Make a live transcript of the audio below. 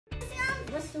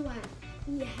restaurant.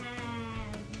 We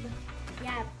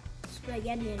have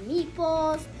spaghetti and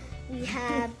meatballs. We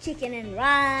have chicken and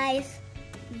rice.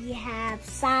 We have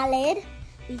salad.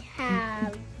 We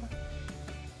have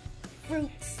fruit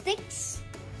sticks.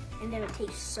 And then it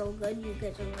tastes so good. You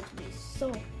guys are going to be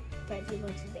so ready to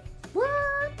say,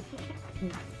 what?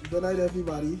 Good night,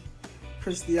 everybody.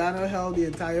 Christiana held the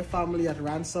entire family at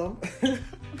ransom.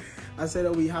 I said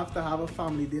that we have to have a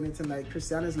family dinner tonight.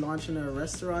 Christiana is launching a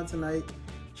restaurant tonight.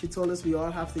 She told us we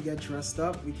all have to get dressed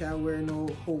up. We can't wear no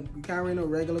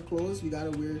regular clothes. We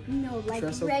gotta wear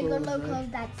regular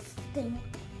clothes that stink.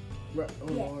 Oh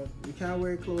Lord, we can't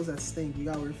wear clothes that stink. We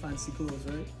gotta wear fancy clothes,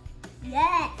 right?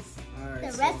 Yes.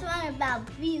 Alright. The restaurant is about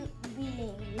being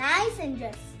nice and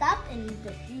dressed up and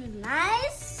just feel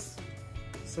nice.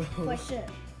 So for sure.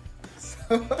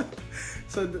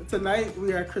 So tonight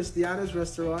we are at Christiana's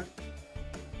restaurant.